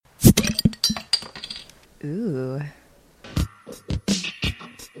Ooh.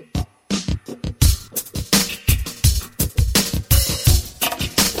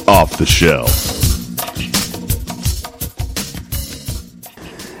 Off the shelf.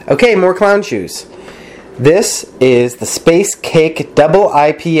 Okay, more clown shoes. This is the Space Cake Double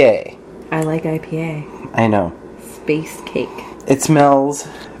IPA. I like IPA. I know. Space cake. It smells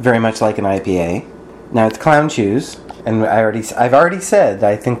very much like an IPA. Now it's clown shoes, and I've already said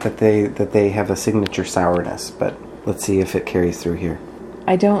I think that they have a signature sourness, but let's see if it carries through here.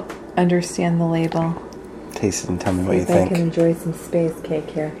 I don't understand the label. Taste it and tell me what you I think. can enjoy some space cake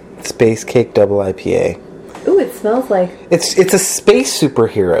here. Space Cake Double IPA. Ooh, it smells like... It's a space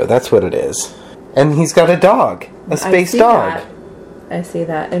superhero, that's what it is. And he's got a dog. A space dog. I see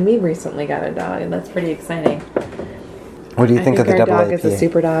that. And we recently got a dog, and that's pretty exciting. What do you think of the Double IPA? Our dog is a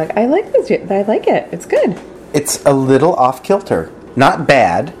super dog. I like this. I like it. It's good. It's a little off kilter. Not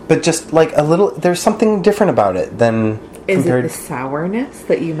bad, but just like a little... There's something different about it than... Is it the sourness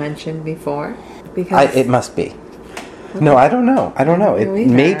that you mentioned before? Because it must be. Okay. No, I don't know. It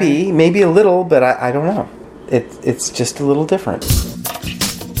maybe a little, but I don't know. It's just a little different.